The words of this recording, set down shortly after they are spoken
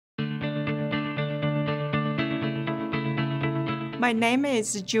My name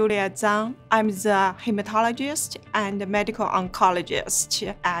is Julia Zhang. I'm the hematologist and medical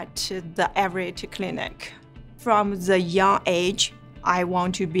oncologist at the Everett Clinic. From the young age, I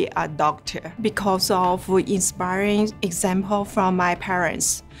want to be a doctor because of inspiring example from my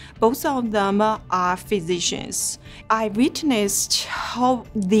parents. Both of them are physicians. I witnessed how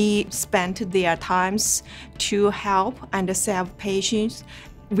they spent their times to help and serve patients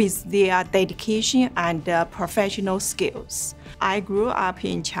with their dedication and professional skills. I grew up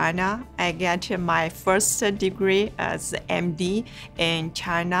in China. I got my first degree as MD in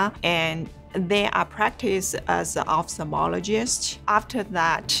China, and then I practiced as an ophthalmologist. After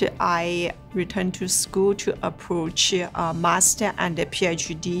that, I returned to school to approach a master and a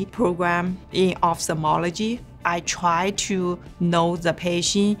PhD program in ophthalmology. I try to know the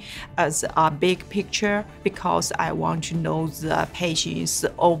patient as a big picture because I want to know the patient's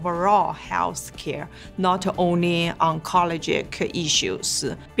overall health care, not only oncologic issues,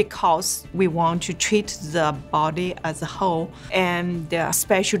 because we want to treat the body as a whole, and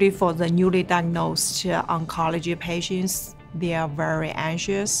especially for the newly diagnosed oncology patients, they are very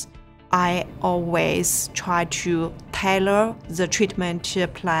anxious. I always try to tailor the treatment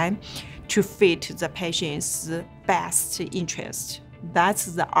plan to fit the patient's best interest. That's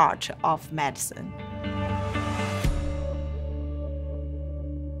the art of medicine.